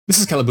This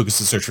is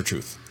Calabucas' Search for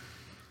Truth.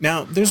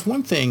 Now, there's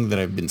one thing that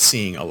I've been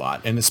seeing a lot,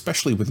 and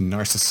especially with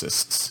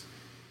narcissists,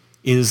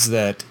 is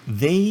that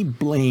they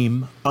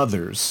blame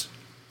others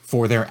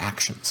for their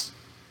actions.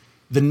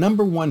 The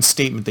number one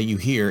statement that you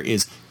hear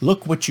is,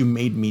 look what you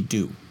made me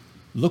do.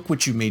 Look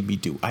what you made me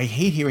do. I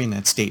hate hearing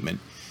that statement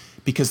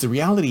because the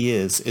reality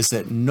is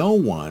that no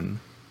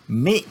one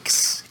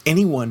makes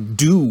anyone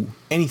do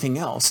anything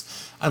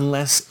else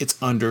unless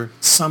it's under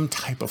some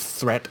type of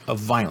threat of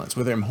violence.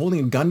 Whether I'm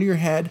holding a gun to your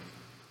head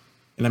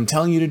and I'm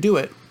telling you to do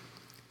it,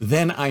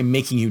 then I'm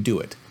making you do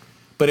it.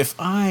 But if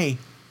I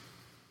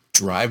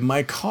drive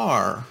my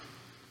car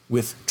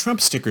with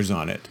Trump stickers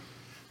on it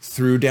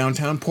through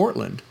downtown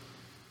Portland,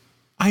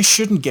 I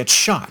shouldn't get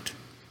shot.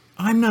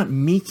 I'm not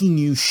making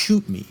you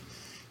shoot me.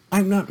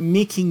 I'm not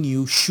making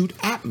you shoot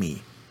at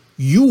me.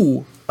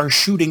 You are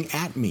shooting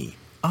at me.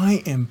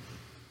 I am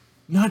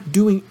not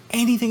doing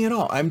anything at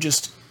all. I'm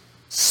just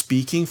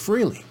speaking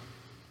freely,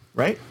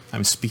 right?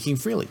 I'm speaking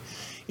freely.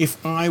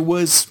 If I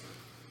was,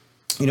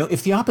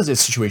 if the opposite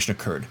situation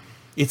occurred,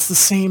 it's the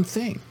same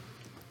thing.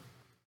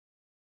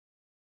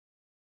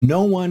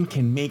 No one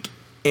can make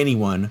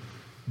anyone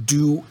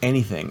do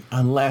anything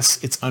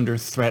unless it's under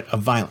threat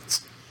of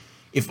violence.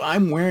 If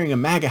I'm wearing a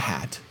MAGA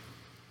hat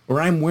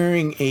or I'm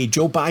wearing a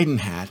Joe Biden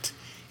hat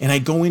and I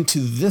go into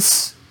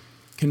this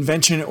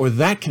convention or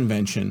that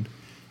convention,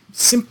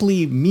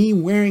 simply me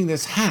wearing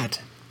this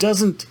hat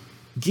doesn't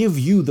give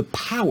you the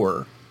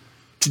power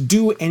to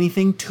do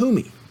anything to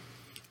me.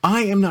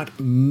 I am not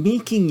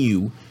making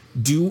you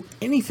do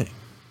anything.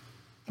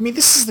 I mean,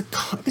 this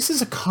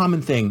is a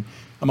common thing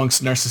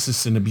amongst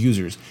narcissists and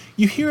abusers.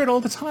 You hear it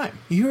all the time.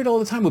 You hear it all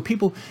the time with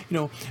people,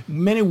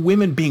 men and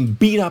women being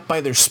beat up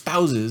by their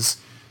spouses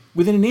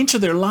within an inch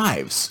of their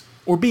lives,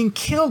 or being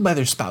killed by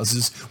their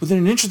spouses within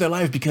an inch of their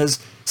lives because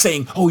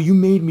saying, oh, you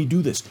made me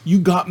do this. You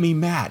got me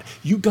mad.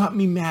 You got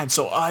me mad,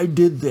 so I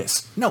did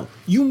this. No,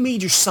 you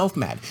made yourself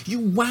mad. You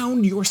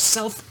wound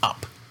yourself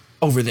up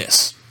over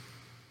this.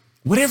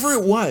 Whatever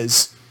it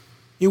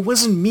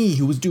wasn't me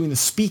who was doing the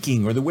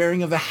speaking or the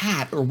wearing of the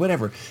hat or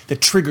whatever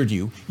that triggered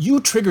you. You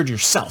triggered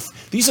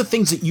yourself. These are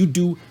things that you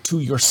do to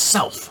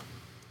yourself.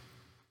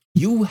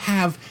 You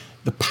have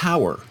the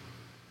power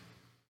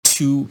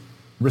to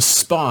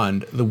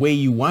respond the way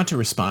you want to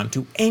respond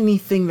to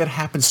anything that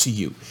happens to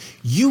you.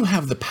 You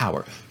have the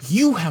power.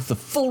 You have the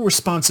full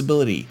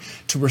responsibility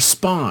to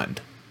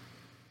respond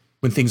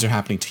when things are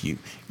happening to you.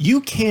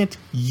 You can't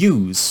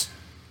use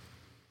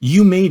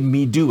 "you made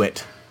me do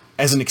it"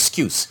 as an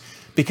excuse,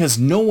 because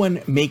no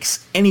one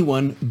makes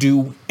anyone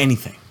do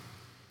anything.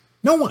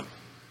 No one.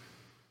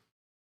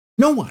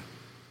 No one.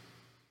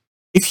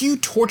 If you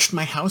torched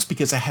my house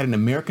because I had an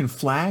American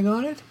flag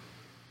on it,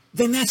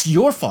 then that's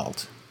your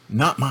fault,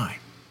 not mine.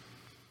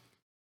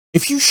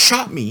 If you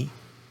shot me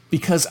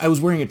because I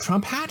was wearing a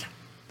Trump hat,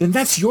 then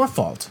that's your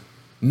fault,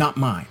 not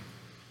mine.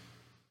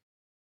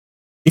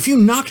 If you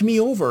knocked me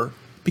over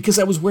because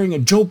I was wearing a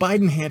Joe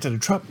Biden hat at a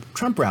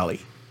Trump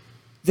rally,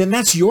 then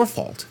that's your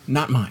fault,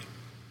 not mine.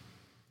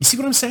 You see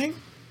what I'm saying?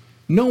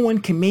 No one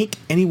can make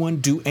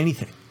anyone do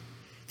anything.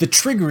 The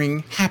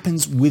triggering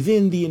happens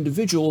within the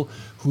individual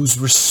who's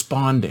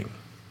responding.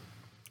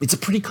 It's a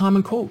pretty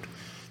common quote.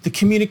 The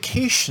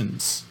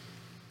communications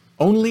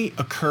only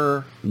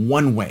occur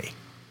one way.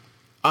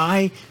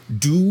 I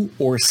do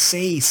or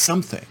say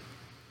something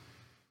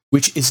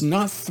which is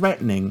not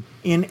threatening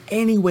in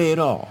any way at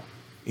all.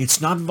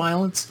 It's not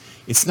violence.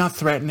 It's not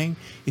threatening.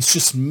 It's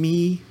just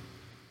me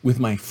with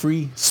my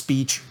free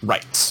speech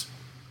rights,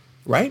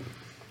 right?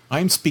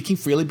 I'm speaking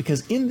freely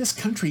because in this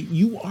country,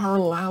 you are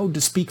allowed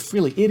to speak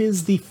freely. It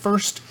is the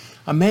First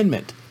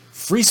Amendment,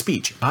 free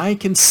speech. I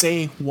can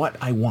say what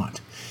I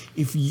want.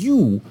 If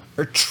you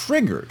are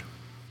triggered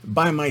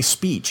by my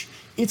speech,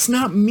 it's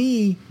not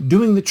me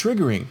doing the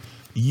triggering.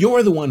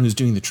 You're the one who's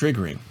doing the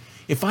triggering.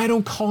 If I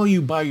don't call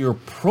you by your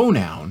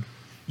pronoun,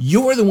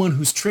 you're the one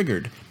who's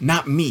triggered,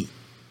 not me,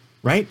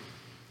 right?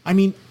 I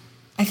mean,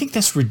 I think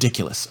that's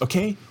ridiculous,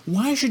 okay?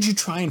 Why should you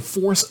try and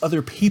force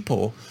other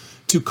people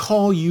to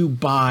call you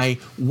by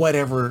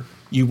whatever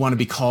you want to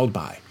be called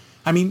by?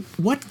 I mean,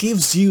 what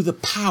gives you the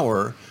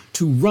power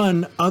to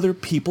run other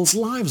people's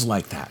lives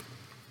like that?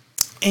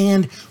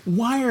 And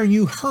why are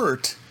you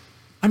hurt?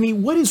 I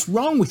mean, what is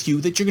wrong with you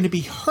that you're going to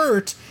be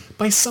hurt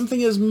by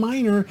something as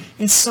minor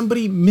as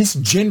somebody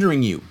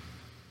misgendering you?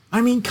 I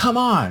mean, come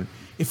on.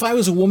 If I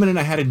was a woman and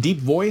I had a deep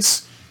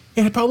voice,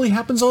 it probably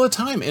happens all the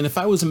time. And if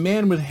I was a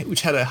man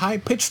which had a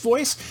high-pitched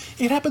voice,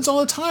 it happens all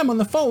the time on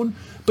the phone.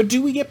 But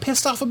do we get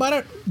pissed off about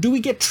it? Do we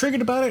get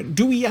triggered about it?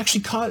 Do we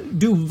actually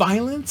do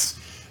violence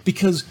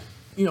because,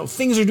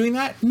 things are doing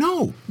that?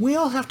 No. We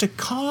all have to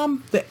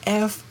calm the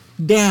F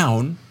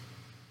down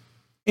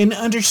and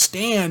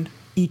understand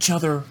each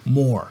other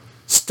more.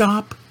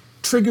 Stop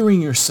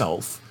triggering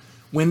yourself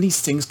when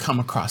these things come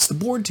across the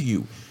board to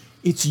you.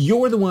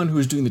 You're the one who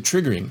is doing the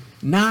triggering,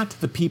 not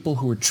the people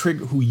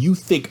who you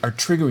think are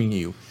triggering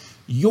you.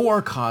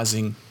 You're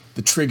causing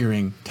the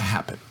triggering to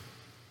happen.